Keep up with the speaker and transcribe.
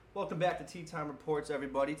Welcome back to Tea Time Reports,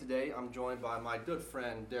 everybody. Today I'm joined by my good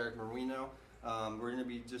friend Derek Marino. We're going to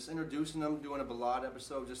be just introducing them, doing a Ballad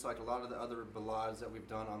episode, just like a lot of the other Ballads that we've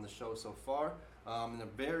done on the show so far. And a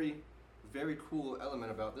very, very cool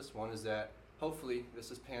element about this one is that hopefully this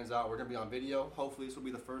just pans out. We're going to be on video. Hopefully this will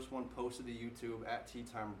be the first one posted to YouTube at Tea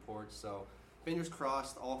Time Reports. So fingers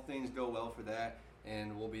crossed, all things go well for that,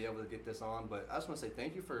 and we'll be able to get this on. But I just want to say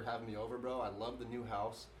thank you for having me over, bro. I love the new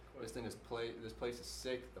house. This place is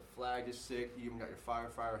sick. The flag is sick. You even got your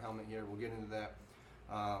firefighter helmet here. We'll get into that.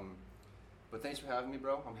 But thanks for having me,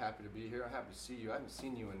 bro. I'm happy to be here. I'm happy to see you. I haven't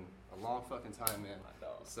seen you in a long fucking time, man. My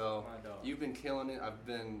dog. So you've been killing it. I've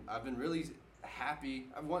been really happy.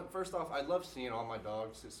 First off, I love seeing all my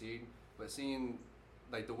dogs succeed, but seeing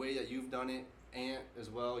like the way that you've done it, Ant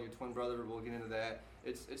as well, your twin brother. We'll get into that.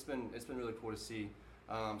 It's been really cool to see.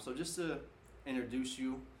 So just to introduce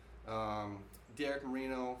you, Derek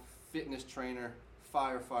Marino, fitness trainer,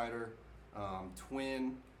 firefighter,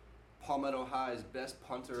 twin, Palmetto High's best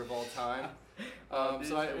punter of all time.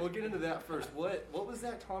 We'll get into that first. What was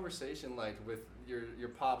that conversation like with your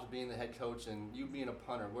pops being the head coach and you being a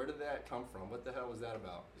punter? Where did that come from? What the hell was that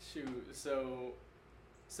about? Shoot, so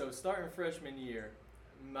starting freshman year,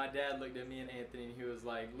 my dad looked at me and Anthony and he was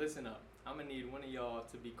like, "Listen up, I'm gonna need one of y'all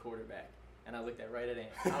to be quarterback." And I looked right at Ant.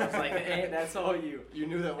 I was like, "Ant, that's all you." You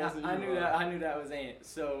knew that wasn't you. I knew that was Ant.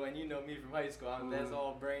 So, and you know me from high school. That's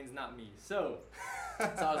all brains, not me. So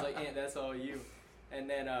I was like, "Ant, that's all you." And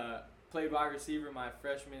then played wide receiver my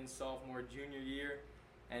freshman, sophomore, junior year,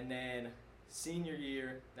 and then senior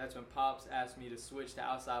year. That's when Pops asked me to switch to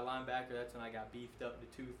outside linebacker. That's when I got beefed up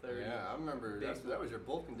to 230. Yeah, I remember. That was your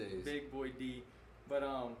bulking days. Big boy D. But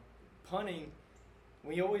punting,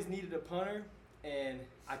 we always needed a punter. And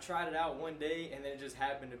I tried it out one day, and then it just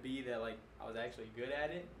happened to be that like I was actually good at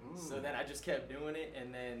it. So then I just kept doing it,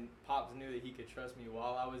 and then Pops knew that he could trust me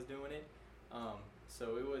while I was doing it.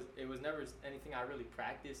 So it was never anything I really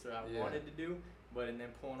practiced or I wanted to do. And then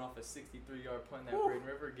pulling off a 63-yard punt in that Braden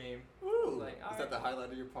River game. Like, is that the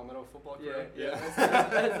highlight of your Palmetto football career? Yeah.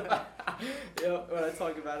 When I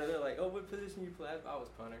talk about it, they're like, "Oh, what position you play?" I was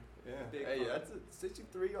punter. Yeah. Big hey, punt. that's a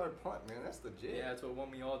 63-yard punt, man. That's legit. Yeah, that's what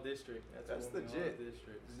won me all district. That's legit.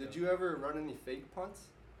 So. Did you ever run any fake punts?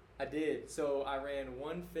 I did. So I ran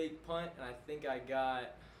one fake punt, and I think I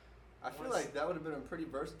got. I feel like that would have been a pretty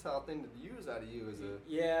versatile thing to use out of you as a.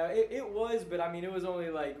 Yeah, it was, but I mean, it was only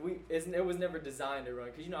like it was never designed to run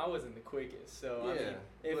because I wasn't the quickest. So yeah,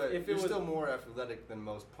 I mean, if you're it was still more athletic than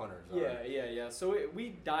most punters. Yeah. So we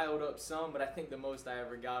dialed up some, but I think the most I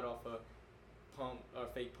ever got off a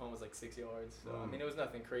fake punt was like 6 yards. So I mean, it was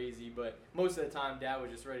nothing crazy, but most of the time, Dad was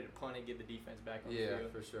just ready to punt and get the defense back on the field. Yeah,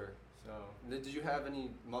 for sure. So did you have any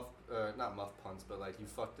not muff punts, but like you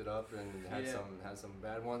fucked it up and had some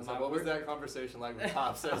bad ones? Like, what was that conversation like with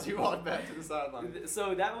Pops as you walked back to the sideline?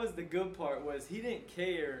 So that was the good part was he didn't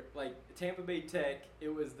care. Like Tampa Bay Tech,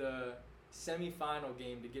 it was the semifinal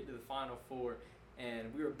game to get to the Final Four,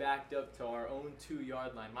 and we were backed up to our own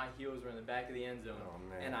 2-yard line. My heels were in the back of the end zone,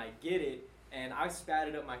 and I get it. And I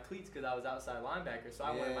spatted up my cleats because I was outside linebacker, so I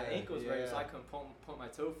wanted my ankles ready, so I couldn't put my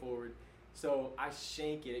toe forward. So I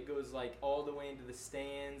shank it. It goes like all the way into the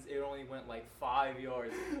stands. It only went like 5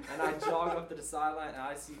 yards. And I jog up to the sideline and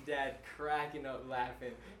I see Dad cracking up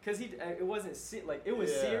laughing. Because it wasn't it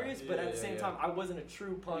was serious, but at the same time, I wasn't a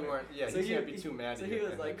true punter. So you can't be too mad so at he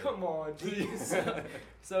was like, "Come on, geez."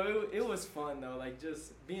 So it was fun though. Like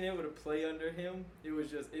just being able to play under him,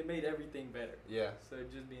 it made everything better. Yeah. So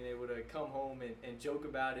just being able to come home and joke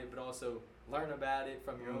about it, but also learn about it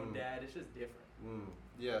from your own dad, it's just different.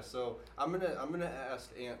 Yeah, so I'm gonna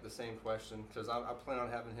ask Ant the same question because I plan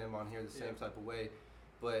on having him on here the same type of way.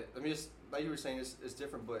 But let me just, like you were saying, it's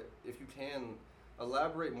different. But if you can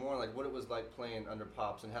elaborate more on like what it was like playing under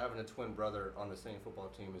Pops and having a twin brother on the same football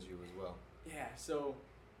team as you as well. Yeah, so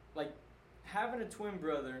like having a twin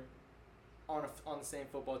brother on the same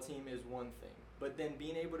football team is one thing, but then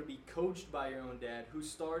being able to be coached by your own dad, who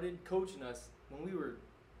started coaching us when we were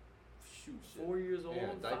 4 years old,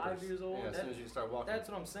 5 years old. Yeah, as soon as you start walking. That's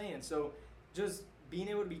what I'm saying. So just being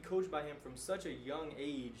able to be coached by him from such a young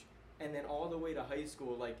age and then all the way to high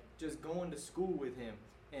school, like just going to school with him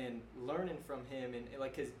and learning from him and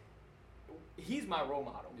like, cause he's my role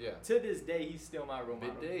model. Yeah. To this day, he's still my role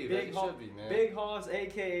model. Big Hoss, should be, man. Big Hoss,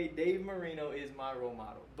 aka Dave Marino, is my role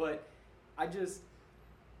model. But I just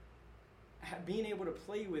being able to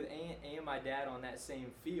play with Ant and my dad on that same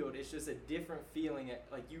field, it's just a different feeling.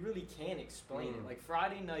 Like you really can't explain it. Like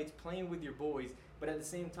Friday nights playing with your boys, but at the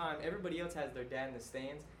same time, everybody else has their dad in the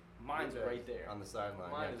stands. Mine's right there on the sideline,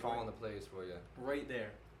 calling the plays for you. Right there.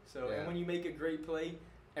 So and when you make a great play,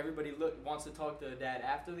 everybody wants to talk to dad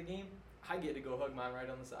after the game. I get to go hug mine right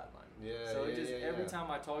on the sideline. Yeah. So yeah, it just yeah, every yeah.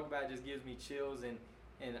 time I talk about it, just gives me chills. And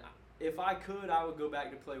if I could, I would go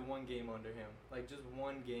back to play one game under him, like just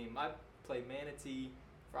one game. I play Manatee,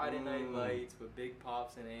 Friday Night Lights with Big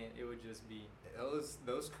Pops and Ant. It would just be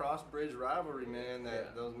Those cross bridge rivalry, man. Yeah.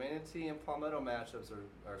 Those Manatee and Palmetto matchups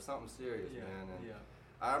are something serious, yeah, man. And yeah.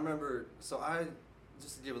 I remember. So I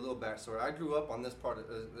just to give a little backstory. I grew up on this part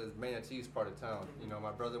of Manatee's part of town. Mm-hmm. You know,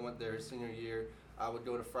 my brother went there his senior year. I would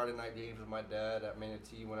go to Friday night games with my dad at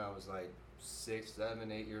Manatee when I was like 6,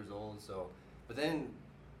 7, 8 years old. So, but then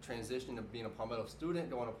transitioning to being a Palmetto student,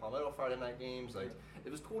 going to Palmetto Friday night games, like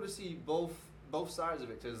it was cool to see both sides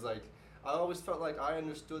of it, because like I always felt like I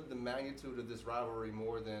understood the magnitude of this rivalry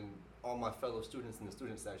more than all my fellow students in the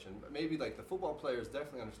student section. But maybe like the football players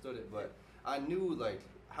definitely understood it, but I knew like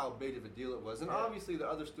how big of a deal it was, and obviously the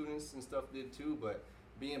other students and stuff did too. But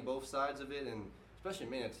being both sides of it, and especially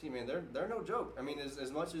Manatee, man, they're no joke. I mean,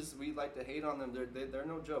 as much as we like to hate on them, they're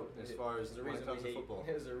no joke as far as when it comes to football.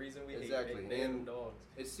 There's a reason we exactly. hate And dogs.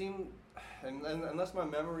 it seemed, and unless my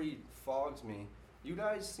memory fogs me, you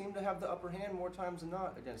guys seem to have the upper hand more times than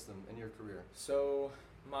not against them in your career. So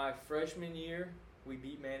my freshman year, we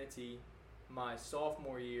beat Manatee. My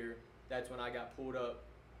sophomore year, that's when I got pulled up.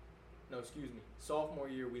 No, excuse me. Sophomore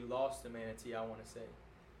year, we lost to Manatee, I want to say.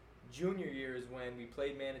 Junior year is when we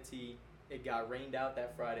played Manatee. It got rained out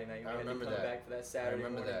that Friday night. We had to come back for that Saturday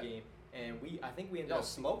morning game. And I think we ended up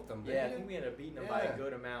smoked them. Yeah, I think we ended up beating them by a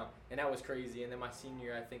good amount, and that was crazy. And then my senior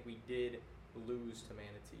year, I think we did lose to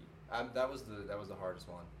Manatee. That was the hardest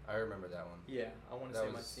one. I remember that one. Yeah, I want to say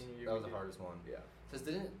my senior year. That was the hardest one. Yeah. Because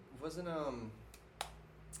wasn't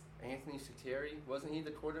Anthony Suteri, wasn't he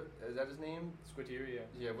the quarter? Is that his name? Squitieri, yeah.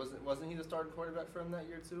 Yeah, wasn't he the starting quarterback for him that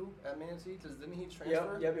year too at Manatee? Because didn't he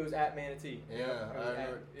transfer? Yep, it was at Manatee. Yeah, I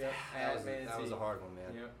remember. At Manatee. That was a hard one,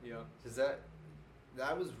 man. Yeah. Because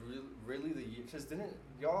that was really the year. Because didn't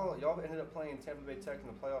y'all ended up playing Tampa Bay Tech in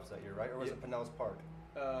the playoffs that year, right? Or was it Pinellas Park?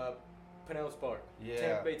 Pinellas Park. Yeah.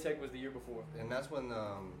 Tampa Bay Tech was the year before. And that's when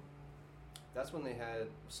they had.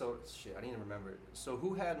 So shit, I didn't even remember it. So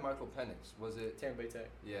who had Michael Penix? Was it Tampa Bay Tech?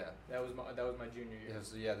 Yeah. That was my junior year. Yeah.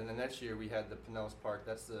 So then the next year we had the Pinellas Park.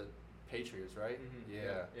 That's the Patriots, right? Mm-hmm.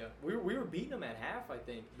 Yeah. We were beating them at half, I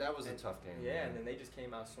think. That was a tough game. Yeah, man. and then they just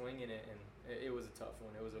came out swinging it, and it was a tough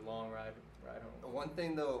one. It was a long ride home. One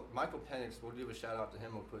thing though, Michael Penix, we'll give a shout out to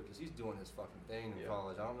him real quick because he's doing his fucking thing in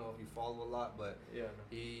college. I don't know if you follow a lot, but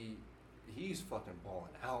he's fucking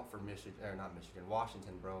balling out for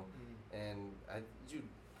Washington, bro. Mm-hmm. And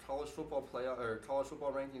college football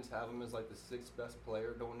rankings have him as like the 6th best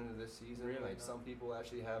player going into this season. Really? Like some people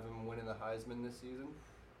actually have him winning the Heisman this season.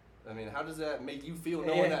 I mean, how does that make you feel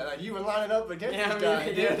knowing that like you were lining up against this guy?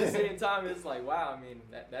 At the same time, it's like, wow. I mean,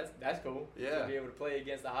 that's cool. Yeah. To be able to play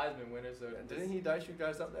against the Heisman winner. So didn't he dice you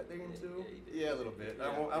guys up that game too? Yeah, a little bit.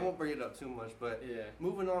 Yeah, I won't bring it up too much, but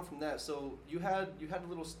moving on from that. So you had a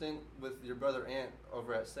little stint with your brother Ant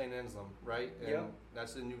over at St. Anselm, right? And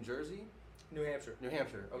that's in New Jersey. New Hampshire.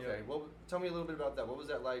 Okay. Yep. Well, tell me a little bit about that. What was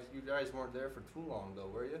that like? You guys weren't there for too long, though,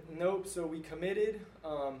 were you? Nope. So we committed.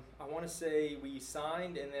 I want to say we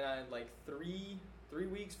signed, and then like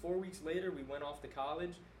 4 weeks later, we went off to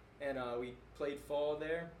college, and we played fall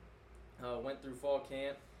there. Went through fall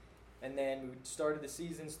camp, and then we started the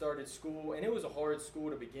season, started school, and it was a hard school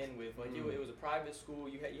to begin with. Like it was a private school.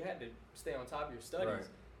 You had to stay on top of your studies. Right.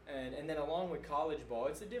 And then along with college ball,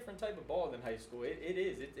 it's a different type of ball than high school. It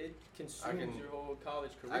is. It consumes your whole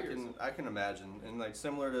college career. I can imagine. And like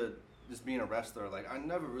similar to just being a wrestler, like I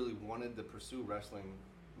never really wanted to pursue wrestling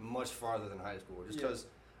much farther than high school, just because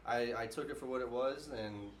I took it for what it was,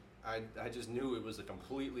 and I just knew it was a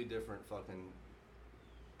completely different fucking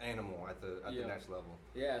animal at the next level.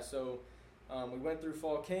 Yeah. So we went through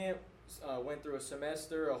fall camp, went through a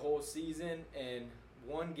semester, a whole season, and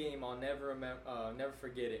one game I'll never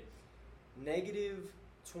forget it.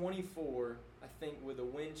 -24, I think, with a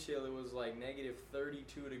wind chill. It was like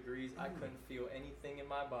 -32 degrees. I couldn't feel anything in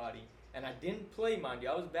my body, and I didn't play, mind you.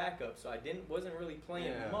 I was backup, so I wasn't really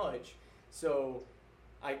playing much. So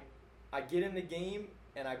I get in the game,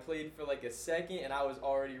 and I played for like a second, and I was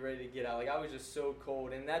already ready to get out. Like I was just so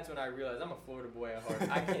cold, and that's when I realized I'm a Florida boy at heart.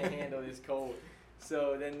 I can't handle this cold.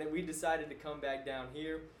 So then we decided to come back down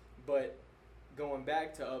here, but going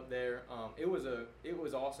back to up there, it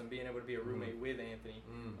was awesome being able to be a roommate with Anthony,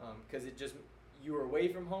 because you were away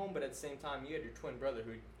from home, but at the same time you had your twin brother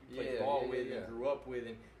who you played ball with and grew up with,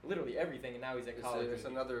 and literally everything. And now he's at college. It's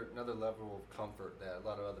another level of comfort that a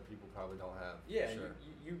lot of other people probably don't have. Yeah, sure.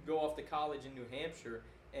 you go off to college in New Hampshire,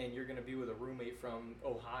 and you're going to be with a roommate from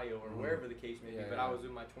Ohio or wherever the case may be. But I was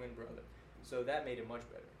with my twin brother. So that made it much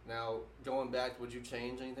better. Now, going back, would you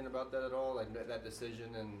change anything about that at all? Like that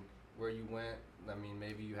decision and where you went? I mean,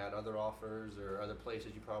 maybe you had other offers or other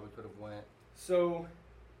places you probably could have went. So,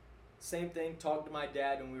 same thing. Talked to my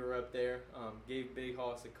dad when we were up there. Gave Big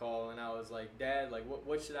Hoss a call, and I was like, Dad, like,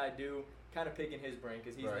 what should I do? Kind of picking his brain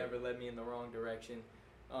because he's Right. never led me in the wrong direction.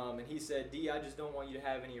 And he said, D, I just don't want you to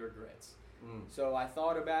have any regrets. Mm. So I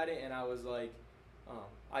thought about it, and I was like,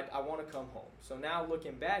 I want to come home. So now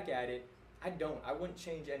looking back at it, I wouldn't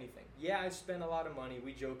change anything. Yeah, I spent a lot of money.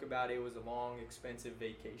 We joke about it. It was a long, expensive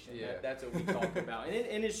vacation. Yeah. That's what we talk about.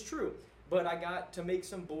 And it's true. But I got to make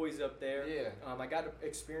some boys up there. Yeah. I got to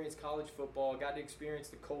experience college football. Got to experience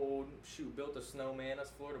the cold. Shoot, built a snowman.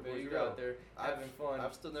 Us Florida There boys you were go. out there having fun.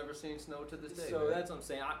 I've still never seen snow to this day. So man. that's what I'm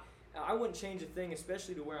saying. I wouldn't change a thing,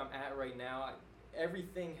 especially to where I'm at right now.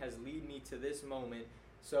 Everything has led me to this moment.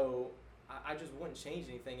 So I just wouldn't change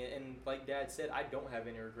anything. And like Dad said, I don't have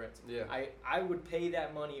any regrets. Yeah. I would pay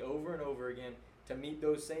that money over and over again to meet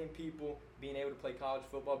those same people, being able to play college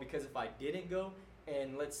football. Because if I didn't go,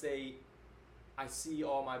 and let's say I see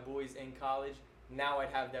all my boys in college, now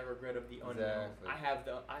I'd have that regret of the unknown. Exactly.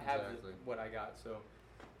 I have Exactly. what I got. So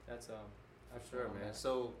that's Sure, man.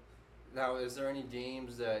 So now, is there any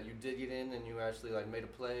games that you did get in and you actually like made a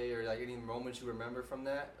play, or like any moments you remember from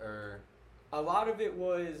that, or a lot of it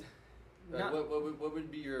was. like, what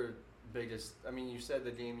would be your biggest? I mean, you said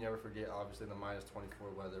the game you never forget, obviously the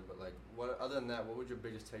 -24 weather, but like, what other than that, what would your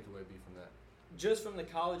biggest takeaway be from that? Just from the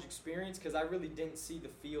college experience, because I really didn't see the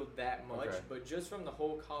field that much, Okay. but just from the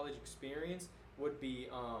whole college experience would be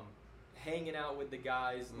hanging out with the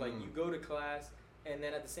guys. Like, you go to class, and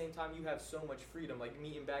then at the same time you have so much freedom, like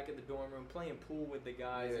meeting back at the dorm room, playing pool with the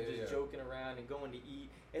guys, and just joking around and going to eat.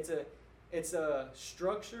 It's a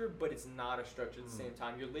structure, but it's not a structure at the same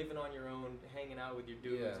time. You're living on your own, hanging out with your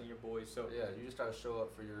dudes and your boys. So yeah, you just gotta show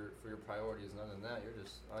up for your priorities, and other than that, you're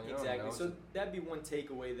just on your exactly. own. So that'd be one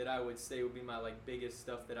takeaway that I would say would be my like biggest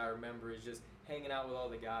stuff that I remember is just hanging out with all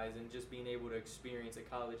the guys and just being able to experience a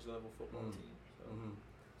college level football team.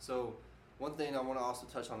 So one thing I want to also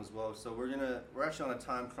touch on as well. So we're actually on a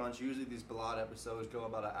time crunch. Usually these Ballad episodes go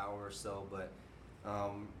about an hour or so, but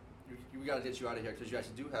we got to get you out of here because you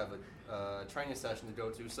actually do have a training session to go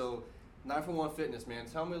to. So 941 Fitness, man,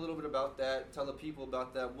 tell me a little bit about that. Tell the people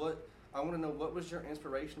about that. I want to know, what was your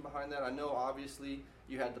inspiration behind that? I know obviously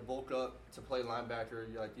you had to bulk up to play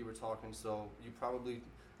linebacker, like you were talking. So you probably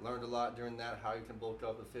learned a lot during that, how you can bulk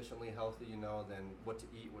up efficiently, healthy, then what to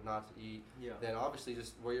eat, what not to eat. Yeah. Then obviously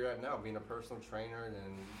just where you're at now, being a personal trainer,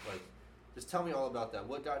 and like, just tell me all about that.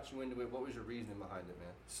 What got you into it? What was your reasoning behind it,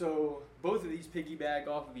 man? So both of these piggyback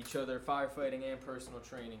off of each other, firefighting and personal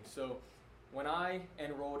training. So when I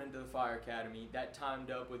enrolled into the fire academy, that timed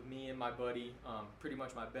up with me and my buddy, pretty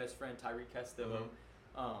much my best friend Tyreek Castillo.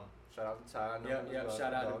 Shout out to Ty.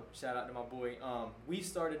 Shout out to my boy. We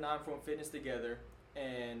started 941 Fitness together,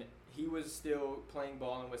 and he was still playing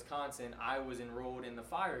ball in Wisconsin. I was enrolled in the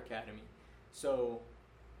fire academy. So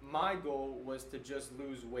my goal was to just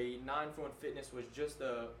lose weight. 941 Fitness was just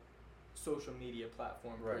a social media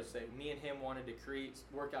platform per se. Me and him wanted to create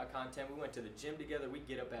workout content. We went to the gym together. We'd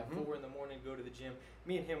get up at 4 in the morning to go to the gym.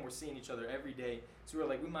 Me and him were seeing each other every day. So we were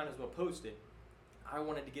like, we might as well post it. I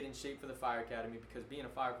wanted to get in shape for the fire academy because being a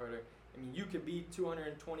firefighter, I mean, you could be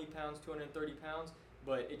 220 pounds, 230 pounds,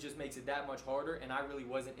 but it just makes it that much harder, and I really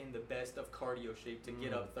wasn't in the best of cardio shape to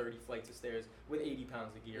get up 30 flights of stairs with 80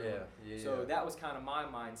 pounds of gear on. So that was kind of my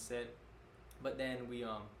mindset. But then we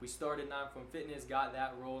started 941 Fitness, got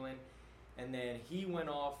that rolling, and then he went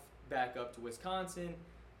off back up to Wisconsin.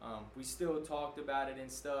 We still talked about it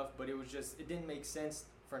and stuff, but it didn't make sense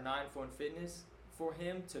for 941 Fitness for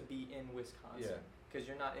him to be in Wisconsin. Because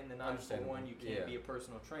you're not in the 941, you can't be a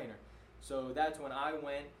personal trainer. So that's when I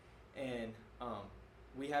went, and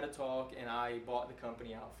we had a talk, and I bought the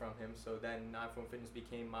company out from him. So then 941 Fitness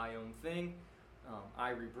became my own thing. I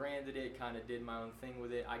rebranded it, kind of did my own thing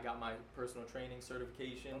with it. I got my personal training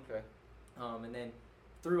certification. Okay. And then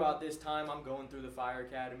throughout this time, I'm going through the fire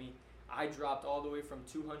academy. I dropped all the way from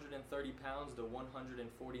 230 pounds to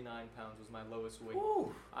 149 pounds was my lowest weight.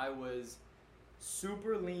 Woo. I was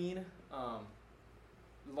super lean.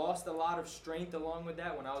 Lost a lot of strength along with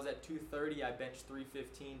that. When I was at 230, I benched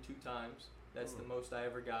 315 2 times. That's the most I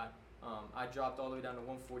ever got. I dropped all the way down to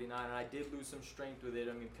 149, and I did lose some strength with it.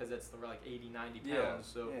 I mean, because that's like 80, 90 pounds,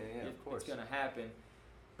 so it's going to happen.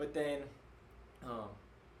 But then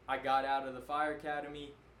I got out of the fire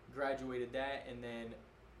academy, graduated that, and then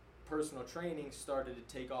personal training started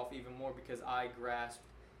to take off even more because I grasped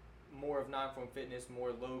more of 941 Fitness,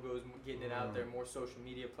 more logos, getting it out there, more social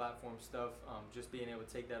media platform stuff, just being able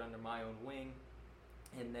to take that under my own wing.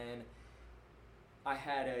 And then I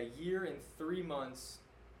had a year and 3 months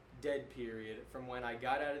dead period from when I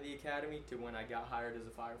got out of the academy to when I got hired as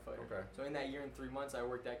a firefighter. Okay. So in that year and 3 months, I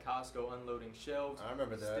worked at Costco unloading shelves. I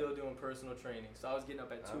remember that. Still doing personal training. So I was getting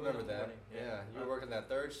up at 2 in the morning. Yeah, you were working that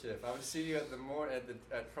third shift. I would see you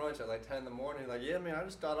at Crunch at like 10 in the morning. Like, yeah, man, I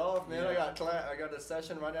just got off, man. Yeah. I got a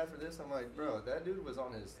session right after this. I'm like, bro, that dude was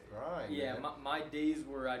on his grind. Yeah, man. my days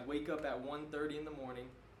were I'd wake up at 1:30 in the morning,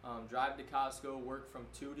 drive to Costco, work from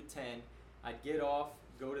 2 to 10. I'd get off,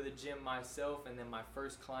 go to the gym myself, and then my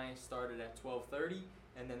first client started at 12:30,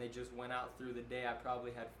 and then they just went out through the day. I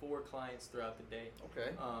probably had 4 clients throughout the day.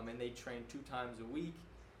 Okay. And they trained 2 times a week.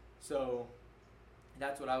 So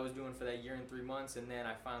that's what I was doing for that year and 3 months, and then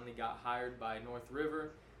I finally got hired by North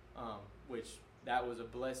River, which that was a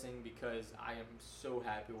blessing because I am so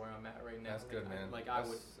happy where I'm at right now. That's good, man.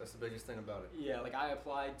 That's the biggest thing about it. Yeah, like I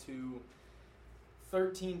applied to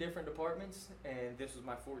 13 different departments, and this was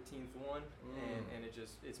my 14th one, and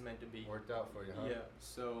it's meant to be. Worked out for you, huh? Yeah,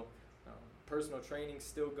 so personal training's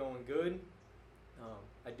still going good.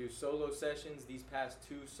 I do solo sessions. These past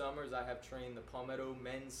 2 summers, I have trained the Palmetto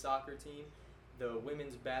men's soccer team, the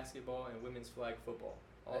women's basketball, and women's flag football.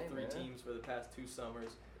 All 3 teams for the past 2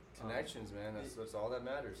 summers. Connections, man. That's all that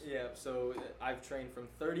matters. Yeah, so I've trained from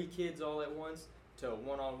 30 kids all at once to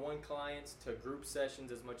one-on-one clients to group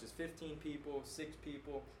sessions as much as 15 people, 6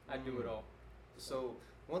 people. I do it all. So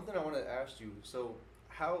one thing I want to ask you, so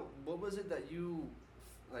what was it that you,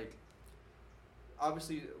 like,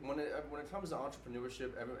 obviously when it comes to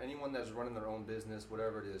entrepreneurship, anyone that's running their own business,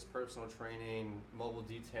 whatever it is, personal training, mobile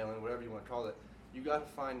detailing, whatever you want to call it, you got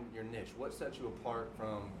to find your niche. What sets you apart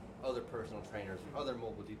from other personal trainers, other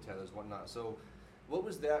mobile detailers, whatnot? So what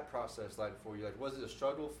was that process like for you? Like, was it a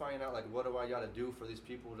struggle finding out, like, what do I got to do for these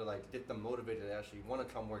people to, like, get them motivated to actually want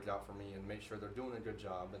to come work out for me and make sure they're doing a good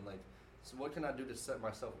job? And, like, so what can I do to set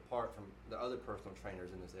myself apart from the other personal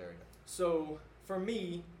trainers in this area? So for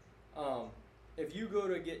me, if you go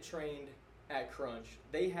to get trained at Crunch,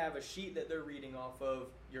 they have a sheet that they're reading off of.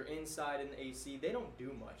 You're inside in the AC. They don't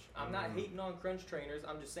do much. I'm not hating on Crunch trainers.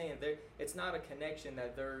 I'm just saying it's not a connection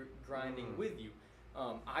that they're grinding with you.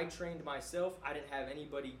 I trained myself. I didn't have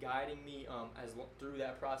anybody guiding me through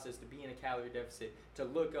that process to be in a calorie deficit, to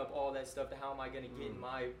look up all that stuff, to how am I going to get in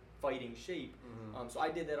my fighting shape. So I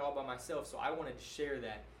did that all by myself, so I wanted to share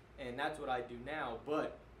that, and that's what I do now.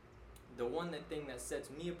 But the thing that sets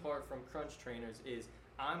me apart from Crunch trainers is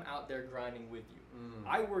I'm out there grinding with you.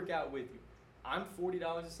 I work out with you. I'm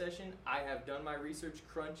 $40 a session. I have done my research.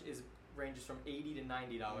 Crunch ranges from $80 to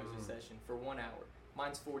 $90 a session for 1 hour.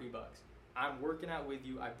 Mine's $40. I'm working out with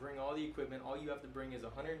you. I bring all the equipment. All you have to bring is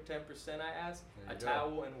 110%, I ask, a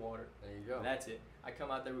towel and water. There you go. That's it. I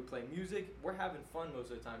come out there, we play music. We're having fun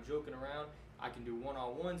most of the time, joking around. I can do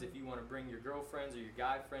one-on-ones if you want to bring your girlfriends or your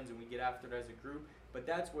guy friends, and we get after it as a group. But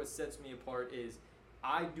that's what sets me apart is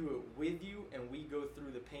I do it with you, and we go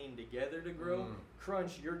through the pain together to grow.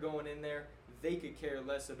 Crunch, you're going in there. They could care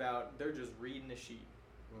less about, they're just reading the sheet,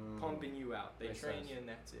 pumping you out. They train you, and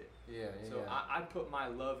that's it. Yeah. So I put my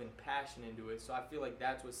love and passion into it. So I feel like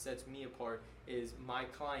that's what sets me apart is my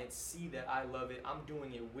clients see that I love it. I'm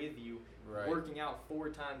doing it with you, working out 4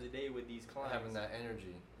 times a day with these clients. Having that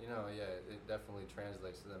energy, it definitely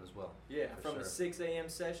translates to them as well. Yeah, from the 6 a.m.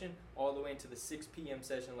 session all the way into the 6 p.m.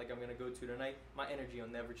 session like I'm going to go to tonight, my energy will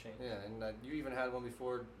never change. Yeah, and you even had one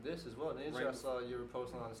before this as well, didn't you? I saw you were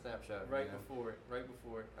posting on Snapchat. Right before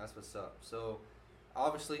it. That's what's up. So,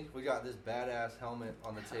 obviously, we got this badass helmet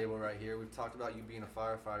on the table right here. We've talked about you being a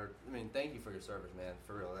firefighter. I mean, thank you for your service, man,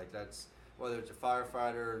 for real. Like, that's, whether it's a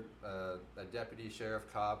firefighter, a deputy,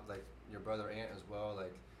 sheriff, cop, like your brother, aunt as well,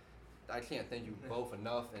 like, I can't thank you both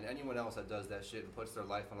enough, and anyone else that does that shit and puts their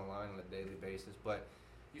life on the line on a daily basis. But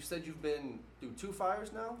you said you've been through 2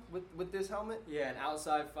 fires now with this helmet? Yeah, an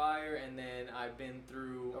outside fire, and then I've been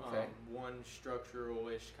through one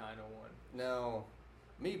structural-ish kind of one. Now,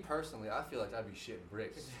 me personally, I feel like I'd be shitting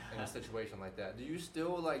bricks in a situation like that. Do you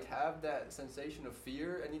still, like, have that sensation of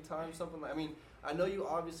fear anytime something like, I mean, I know you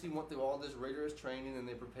obviously went through all this rigorous training and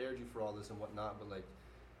they prepared you for all this and whatnot, but, like,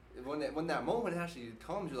 when that moment actually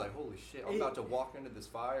comes, you're like, holy shit, I'm about to walk into this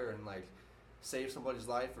fire and, like, save somebody's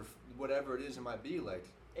life or whatever it is it might be. Like,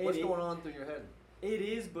 what's going on through your head? It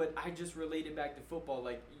is, but I just relate it back to football.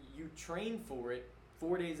 Like, you train for it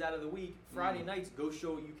 4 days out of the week. Friday nights, go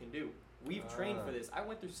show what you can do. We've trained for this. I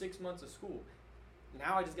went through 6 months of school.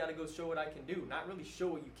 Now I just got to go show what I can do. Not really show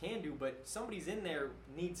what you can do, but somebody's in there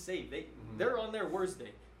needs saved. They're on their worst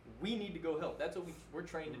day. We need to go help. That's what we're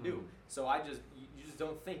trained to do. So you just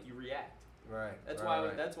don't think, you react. Right. That's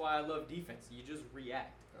why I love defense. You just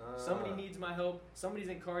react. Somebody needs my help. Somebody's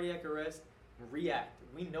in cardiac arrest. react.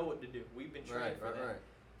 We know what to do. We've been trained for that. Right.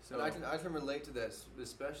 So And I can relate to that,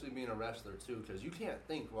 especially being a wrestler too, because you can't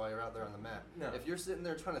think while you're out there on the mat. No. If you're sitting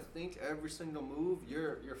there trying to think every single move,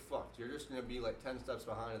 you're fucked. You're just gonna be like 10 steps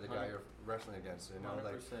behind the guy you're wrestling against. You know, 100%.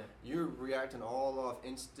 like you're reacting all off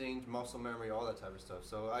instinct, muscle memory, all that type of stuff.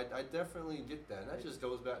 So I definitely get that. And that just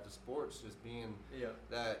goes back to sports, just being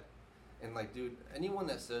that. And like, dude, anyone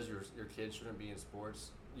that says your kid shouldn't be in sports,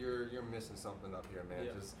 you're missing something up here, man.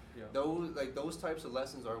 Just those types of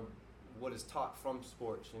lessons are what is taught from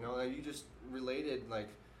sports, you know. Like you just related like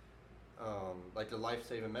a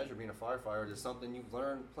life-saving measure, being a firefighter, to something you've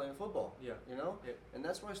learned playing football. Yeah. You know. Yeah. And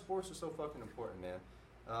that's why sports are so fucking important, man.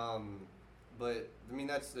 But I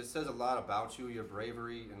mean, it says a lot about you, your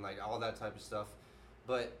bravery, and like all that type of stuff.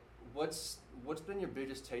 But what's been your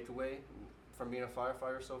biggest takeaway from being a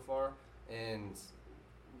firefighter so far? And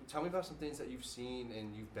tell me about some things that you've seen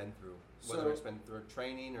and you've been through, whether it's been through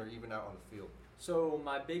training or even out on the field. So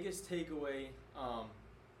my biggest takeaway,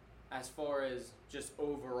 as far as just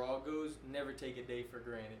overall goes, never take a day for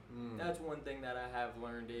granted. That's one thing that I have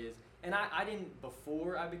learned is, and I didn't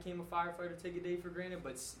before I became a firefighter take a day for granted,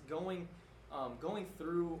 but going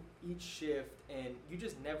through each shift and you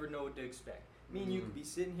just never know what to expect. I mean, you could be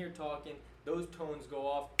sitting here talking, those tones go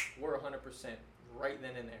off, we're 100% right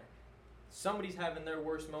then and there. Somebody's having their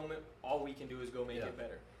worst moment, all we can do is go make it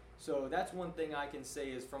better. So that's one thing I can say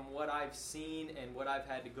is from what I've seen and what I've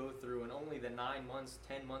had to go through in only the 9 months,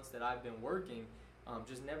 10 months that I've been working,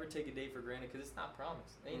 just never take a day for granted because it's not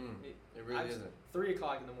promised. It really isn't. 3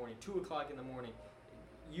 o'clock in the morning, 2 o'clock in the morning,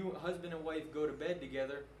 you husband and wife go to bed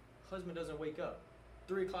together, husband doesn't wake up.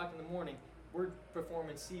 3 o'clock in the morning, we're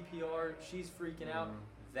performing CPR, she's freaking out.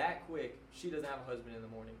 That quick, she doesn't have a husband in the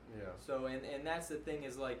morning. Yeah. So, and that's the thing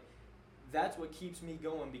is like, that's what keeps me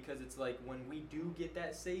going because it's like when we do get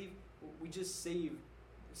that save, we just saved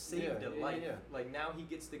a life. Yeah. Like now he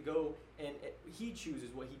gets to go and he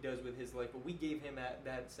chooses what he does with his life, but we gave him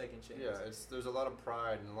that second chance. Yeah, there's a lot of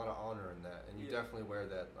pride and a lot of honor in that, and you definitely wear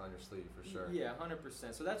that on your sleeve for sure. Yeah,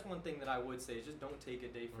 100%. So that's one thing that I would say is just don't take a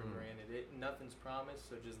day for granted. Nothing's promised,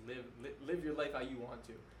 so just live your life how you want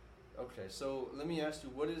to. Okay, so let me ask you,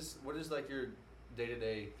 what is like your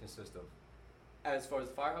day-to-day consist of? As far as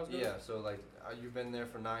the firehouse goes? Yeah, so like you've been there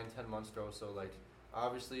for 9-10 months ago, so like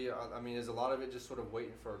obviously, I mean, is a lot of it just sort of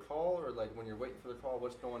waiting for a call, or like when you're waiting for the call,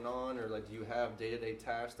 what's going on, or like do you have day-to-day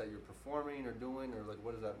tasks that you're performing or doing, or like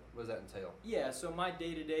what does that entail? Yeah, so my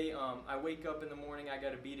day-to-day, I wake up in the morning, I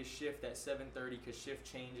got to be to shift at 7:30 because shift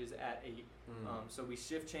changes at 8. So we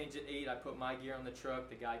shift change at 8, I put my gear on the truck,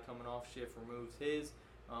 the guy coming off shift removes his.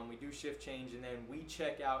 We do shift change, and then we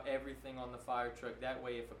check out everything on the fire truck. That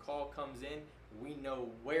way, if a call comes in, we know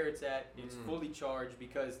where it's at. It's fully charged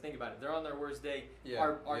because, think about it, they're on their worst day.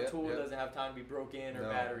 Our tool doesn't have time to be broken or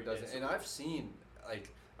battery dead. And I've seen,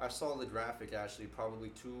 like, I saw the graphic actually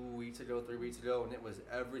probably 3 weeks ago, and it was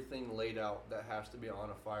everything laid out that has to be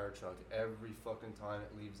on a fire truck every fucking time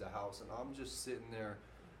it leaves the house. And I'm just sitting there,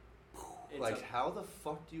 like, how the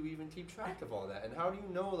fuck do you even keep track of all that? And how do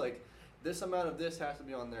you know, like, this amount of this has to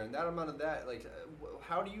be on there and that amount of that? Like,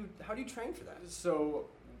 how do you train for that? So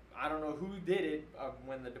I don't know who did it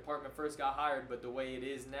when the department first got hired, but the way it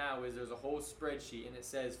is now is there's a whole spreadsheet and it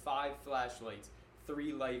says 5 flashlights,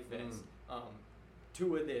 3 life vests,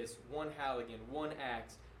 2 of this, 1 halogen, 1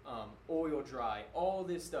 axe, oil dry, all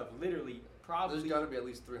this stuff. Literally, probably there's got to be at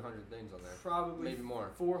least 300 things on there. Probably maybe more.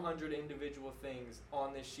 400 individual things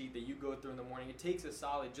on this sheet that you go through in the morning. It takes a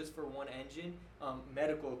solid just for one engine,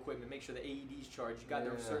 medical equipment, make sure the AED's charged. You got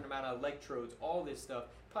a certain amount of electrodes, all this stuff.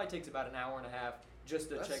 Probably takes about an hour and a half just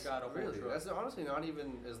to check out a whole truck. That's honestly not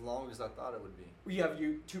even as long as I thought it would be. You have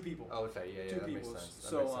 2 people. Oh, okay, yeah, 2 that people. makes sense.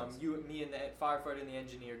 So me and the firefighter and the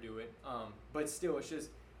engineer do it. But still, it's just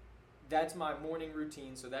that's my morning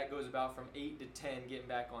routine. So that goes about from 8 to 10, getting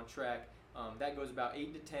back on track. That goes about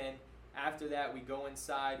 8 to 10. After that, we go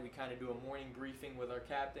inside. We kind of do a morning briefing with our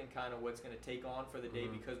captain, kind of what's going to take on for the day.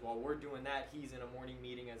 Because while we're doing that, he's in a morning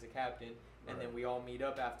meeting as a captain. And then we all meet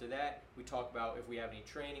up after that. We talk about if we have any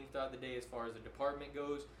training throughout the day as far as the department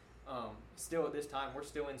goes. Still at this time, we're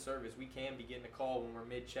still in service. We can be getting a call when we're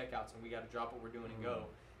mid-checkouts and we got to drop what we're doing and go.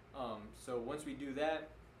 So once we do that,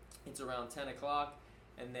 it's around 10 o'clock.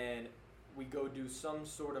 And then we go do some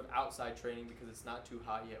sort of outside training because it's not too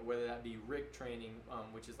hot yet, whether that be RIC training,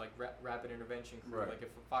 which is like rapid intervention crew. Like if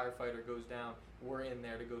a firefighter goes down, we're in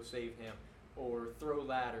there to go save him. Or throw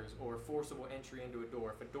ladders, or forcible entry into a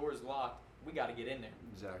door. If a door is locked, we got to get in there.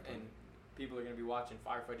 Exactly. And people are going to be watching.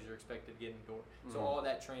 Firefighters are expected to get in the door. So all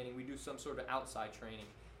that training, we do some sort of outside training.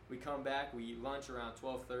 We come back, we eat lunch around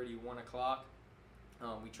 12:30, 1 o'clock.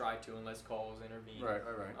 We try to, unless calls intervene. Right.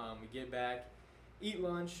 We get back, eat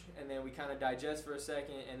lunch, and then we kind of digest for a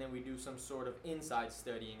second, and then we do some sort of inside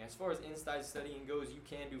studying. As far as inside studying goes, you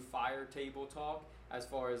can do fire table talk. As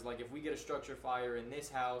far as like if we get a structure fire in this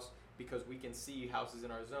house because we can see houses in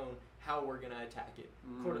our zone, how we're gonna attack it.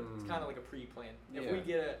 It's kind of like a pre-plan. If we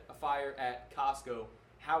get a fire at Costco,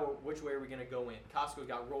 which way are we gonna go in? Costco's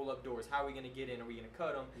got roll-up doors. How are we gonna get in? Are we gonna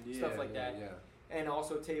cut them? Stuff like that. Yeah. And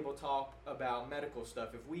also table talk about medical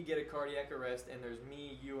stuff. If we get a cardiac arrest and there's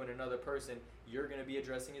me, you, and another person, you're going to be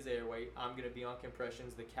addressing his airway. I'm going to be on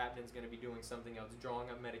compressions. The captain's going to be doing something else, drawing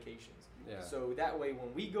up medications. Yeah. So that way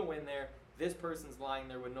when we go in there, this person's lying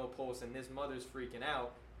there with no pulse and this mother's freaking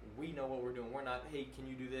out. We know what we're doing. We're not, hey, can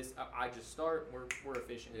you do this? I just start. We're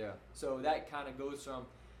efficient. Yeah. So that kind of goes from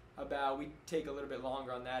we take a little bit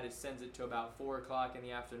longer on that. It sends it to about 4 o'clock in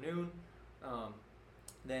the afternoon.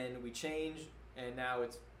 Then we change. And now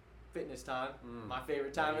it's fitness time, my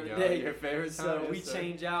favorite time of the day. Your favorite time. So we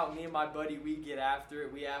change out. Me and my buddy, we get after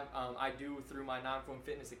it. We have I do through my non-phone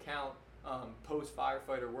fitness account post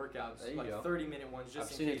firefighter workouts, like 30-minute ones.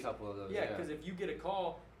 Just I've seen a couple of those. Yeah, because if you get a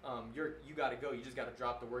call, you got to go. You just got to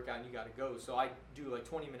drop the workout and you got to go. So I do like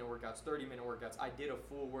 20-minute workouts, 30-minute workouts. I did a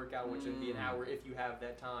full workout, which would be an hour if you have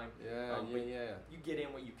that time. You get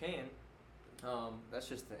in what you can. That's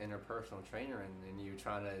just the interpersonal trainer and you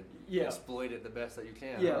trying to exploit it the best that you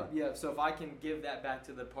can. Yeah. So if I can give that back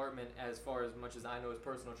to the department as far as much as I know as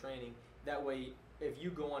personal training, that way if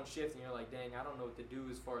you go on shift and you're like, dang, I don't know what to do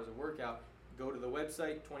as far as a workout, go to the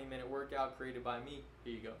website, 20-minute workout created by me.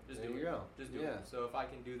 Here you go. Just do it. Just do it. So if I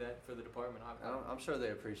can do that for the department, I'm sure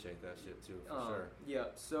they appreciate that shit too, for sure. Yeah.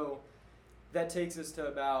 So that takes us to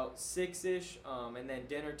about 6-ish, and then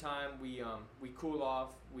dinner time. We cool off.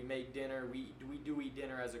 We make dinner. We do eat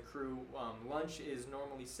dinner as a crew. Lunch is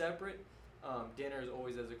normally separate. Dinner is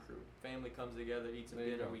always as a crew. Family comes together, eats some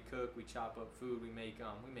dinner. We cook. We chop up food. We make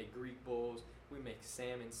Greek bowls. We make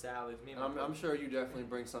salmon salads. I'm sure you definitely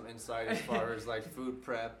bring some insight as far as like food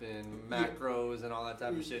prep and macros and all that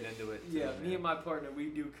type of shit into it. Yeah, me and my partner, we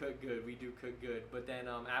do cook good. But then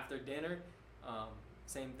after dinner,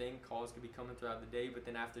 same thing. Calls could be coming throughout the day. But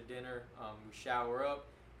then after dinner, we shower up.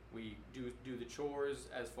 We do the chores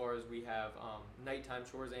as far as we have nighttime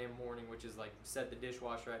chores and morning, which is like set the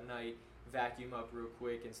dishwasher at night, vacuum up real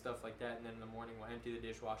quick and stuff like that. And then in the morning, we'll empty the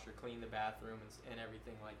dishwasher, clean the bathroom and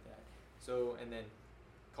everything like that. So, and then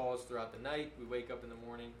calls throughout the night. We wake up in the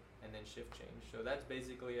morning and then shift change. So that's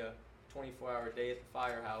basically a 24-hour day at the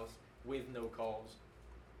firehouse with no calls.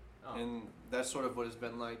 And that's sort of what it's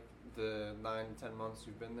been like the 9-10 months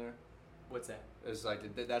you've been there? What's that? It's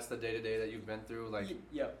like that's the day-to-day that you've been through? Like.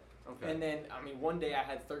 Yep. Okay. And then, one day I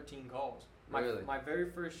had 13 calls. Really? My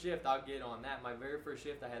very first shift, I'll get on that. My very first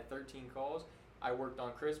shift, I had 13 calls. I worked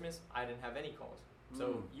on Christmas. I didn't have any calls.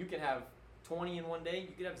 So you can have 20 in one day.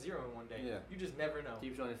 You could have 0 in one day. Yeah. You just never know.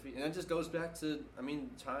 Keeps you on your feet. And that just goes back to,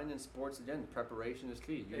 trying in sports again, preparation is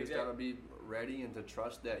key. You just got to be ready and to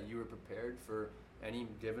trust that you were prepared for any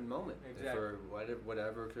given moment. Exactly. For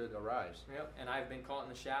whatever could arise. Yep. And I've been caught in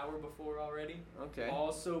the shower before already. Okay.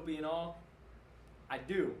 All soapy and all. I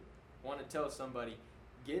do want to tell somebody,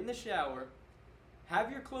 get in the shower,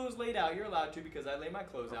 have your clothes laid out. You're allowed to because I lay my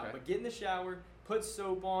clothes out. But get in the shower, put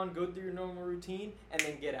soap on, go through your normal routine, and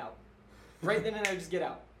then get out. Right then and there, just get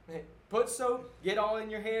out. Put soap, get all in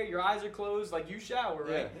your hair, your eyes are closed, like you shower,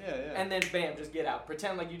 right? Yeah. And then bam, just get out.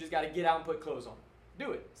 Pretend like you just got to get out and put clothes on.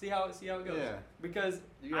 Do it. See how it goes. Yeah. Because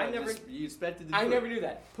you expected to do I never do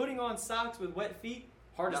that. Putting on socks with wet feet,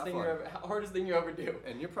 hardest thing you ever do.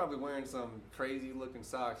 And you're probably wearing some crazy looking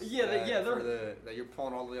socks. Yeah, that you're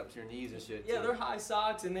pulling all the way up to your knees and shit. Yeah, too. they're high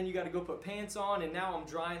socks, and then you got to go put pants on, and now I'm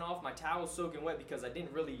drying off. My towel's soaking wet because I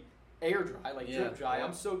didn't really air dry, drip dry. Yeah.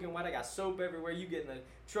 I'm soaking wet. I got soap everywhere. You get in the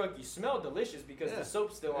truck, you smell delicious because the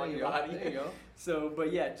soap's still on your body. There you go. So,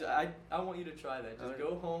 but yeah, I want you to try that. Just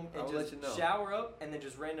go home and just shower up, and then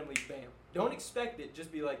just randomly bam. Don't expect it.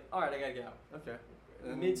 Just be like, all right, I gotta get out. Okay.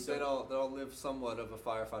 And they'll live somewhat of a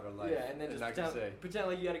firefighter life. Yeah, and then just pretend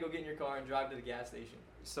like you got to go get in your car and drive to the gas station.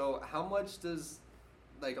 So how much does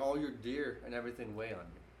all your gear and everything weigh on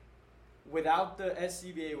you? Without the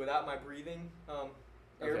SCBA, without my breathing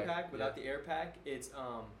air pack, without the air pack, it's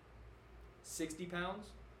 60 pounds,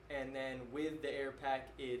 and then with the air pack,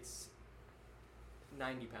 it's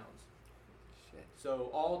 90 pounds. Shit. So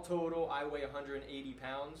all total, I weigh 180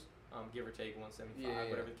 pounds. give or take 175, Yeah.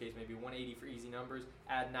 whatever the case may be. 180 for easy numbers.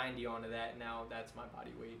 Add 90 onto that. Now that's my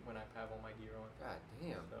body weight when I have all my gear on. God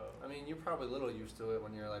damn. So, I mean, you're probably a little used to it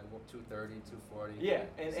when you're like 230, 240. yeah,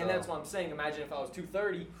 and that's what I'm saying. Imagine if I was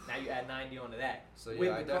 230, now you add 90 onto that. So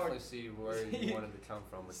yeah, I definitely see where you wanted to come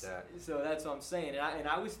from with that. So that's what I'm saying. And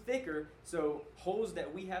I was thicker, so holes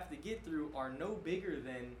that we have to get through are no bigger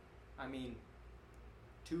than,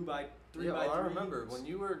 2 by 3 yeah, by 3. I remember when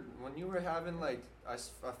you were having like I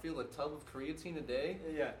feel a tub of creatine a day.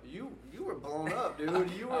 Yeah. You were blown up,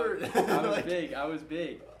 dude. You were. I was like, big. I was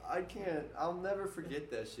big. I'll never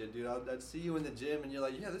forget that shit, dude. I'd see you in the gym and you're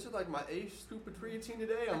like, yeah, this is like my 8th scoop of creatine a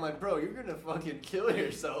day. I'm like, bro, you're gonna fucking kill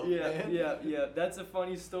yourself, man. Yeah. That's a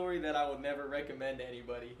funny story that I would never recommend to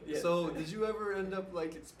anybody. Yeah. So, did you ever end up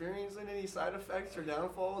like experiencing any side effects or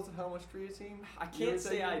downfalls of how much creatine? I can't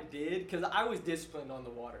say I did because I was disciplined on the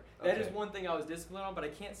water. That is Okay. one thing I was disciplined on, but I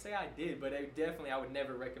can't say I did. But I would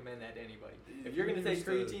never recommend that to anybody. If you're You gonna take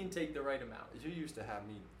used to- creatine, take the right amount. You used to have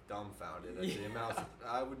me dumbfounded at the amount.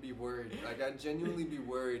 I would be worried. Like, I'd genuinely be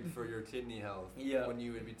worried for your kidney health. Yeah. When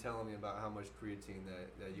you would be telling me about how much creatine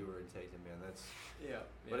that you were taking, man. That's. Yeah.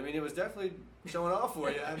 But I mean, it was definitely showing off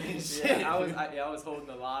for you. I mean, shit. Yeah, I was holding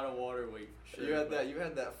a lot of water weight for sure. You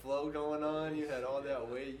had that flow going on. You had all that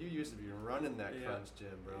weight. You used to be running that crunch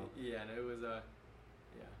gym, bro. Yeah, and it was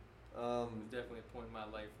it was definitely a point in my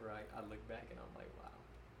life where I look back and I'm like, wow.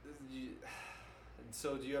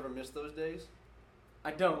 So do you ever miss those days? I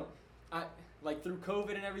don't. I like through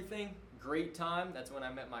COVID and everything. Great time. That's when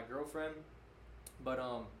I met my girlfriend. But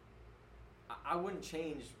I wouldn't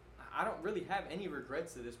change. I don't really have any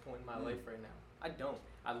regrets to this point in my life right now. I don't.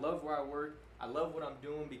 I love where I work. I love what I'm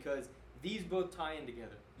doing because these both tie in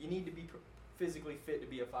together. You need to be physically fit to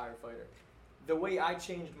be a firefighter. The way I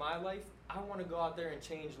changed my life, I want to go out there and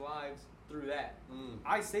change lives through that.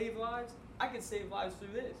 I save lives. I can save lives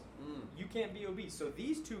through this. You can't be obese. So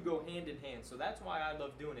these two go hand in hand. So that's why I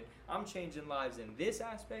love doing it. I'm changing lives in this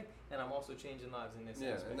aspect, and I'm also changing lives in this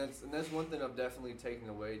aspect. Yeah, and that's one thing I've definitely taken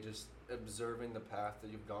away, just observing the path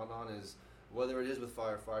that you've gone on, is whether it is with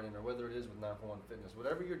firefighting or whether it is with 911 fitness,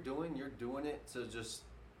 whatever you're doing it to just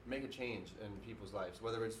make a change in people's lives.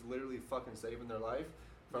 Whether it's literally fucking saving their life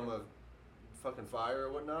from a fucking fire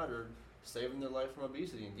or whatnot, or saving their life from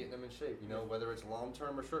obesity and getting them in shape, you know, whether it's long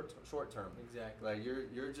term or short term. Exactly. Like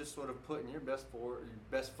you're just sort of putting your best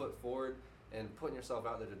foot forward and putting yourself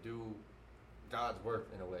out there to do God's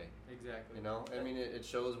work in a way. Exactly. You know, I mean, it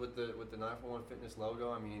shows with the 911 Fitness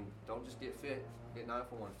logo. I mean, don't just get fit, get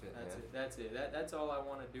 911 fit. That's it. That's all I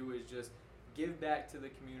want to do is just give back to the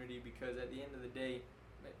community, because at the end of the day,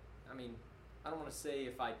 I mean, I don't want to say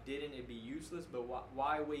if I didn't it'd be useless, but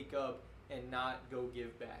why wake up and not go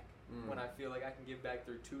give back when I feel like I can give back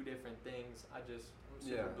through two different things? I'm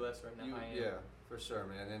super blessed right now. I am. Yeah, for sure,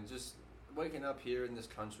 man. And just waking up here in this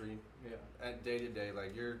country, at day to day,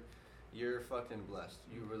 like you're fucking blessed.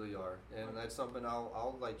 You really are. And that's something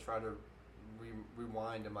I'll like try to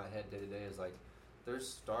rewind in my head day to day, is like, there's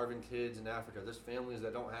starving kids in Africa. There's families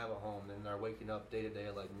that don't have a home and are waking up day to day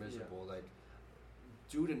like miserable, like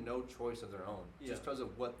due to no choice of their own, just because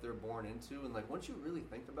of what they're born into. And like once you really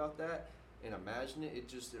think about that and imagine it, it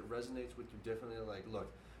resonates with you differently. Like,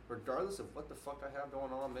 look, regardless of what the fuck I have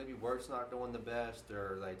going on, maybe work's not going the best,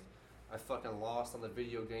 or like I fucking lost on the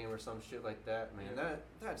video game or some shit like that, man.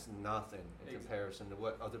 That's nothing in comparison to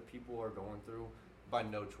what other people are going through by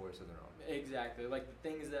no choice of their own. Exactly. Like the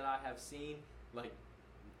things that I have seen, like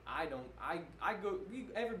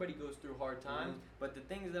everybody goes through hard times, but the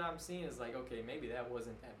things that I'm seeing is like, okay, maybe that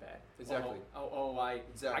wasn't that bad. Exactly.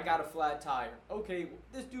 I got a flat tire. Okay,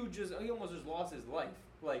 this dude he almost just lost his life.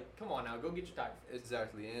 Like, come on now, go get your tire.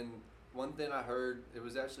 Exactly. And one thing I heard, it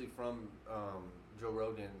was actually from Joe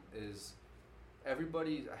Rogan, is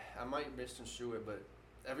everybody, I might misconstrue it, but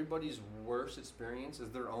everybody's worst experience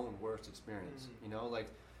is their own worst experience. You know, like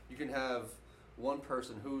you can have one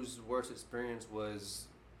person whose worst experience was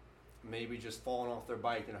maybe just falling off their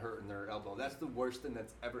bike and hurting their elbow. That's the worst thing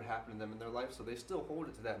that's ever happened to them in their life, so they still hold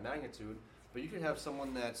it to that magnitude. But you can have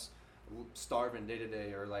someone that's starving day to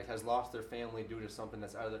day, or like has lost their family due to something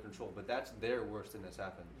that's out of their control, but that's their worst thing that's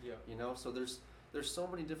happened. Yeah. You know, so there's so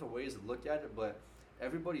many different ways to look at it, but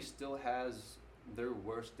everybody still has their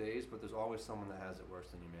worst days, but there's always someone that has it worse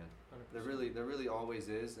than you, man. 100%. There really always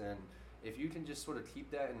is, and if you can just sort of keep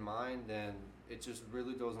that in mind, then it just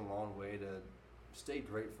really goes a long way to stay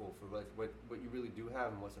grateful for like what you really do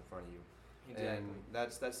have and what's in front of you. Exactly. And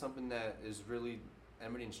that's something that is really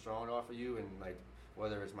emanating strong off of you, and like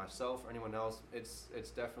whether it's myself or anyone else, it's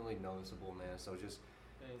definitely noticeable, man. So just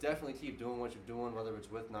definitely keep doing what you're doing, whether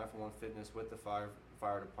it's with 911 Fitness, with the fire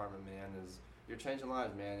department, man. you're changing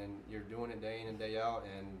lives, man, and you're doing it day in and day out.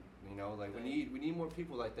 And you know, like we need more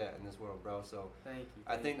people like that in this world, bro. So Thank you.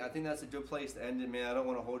 I think that's a good place to end it, man. I don't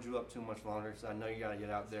want to hold you up too much longer because I know you gotta get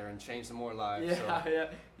out there and change some more lives. Yeah, so, yeah.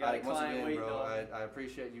 Got a once client again, waiting bro, on me. I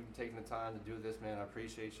appreciate you taking the time to do this, man. I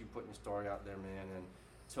appreciate you putting your story out there, man. And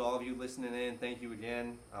to all of you listening in, thank you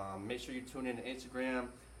again. Make sure you tune in to Instagram,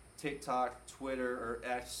 TikTok, Twitter, or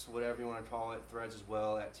X, whatever you want to call it, Threads as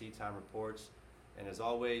well, at Tea Time Reports. And as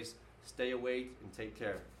always, stay awake and take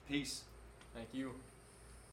care. Peace. Thank you.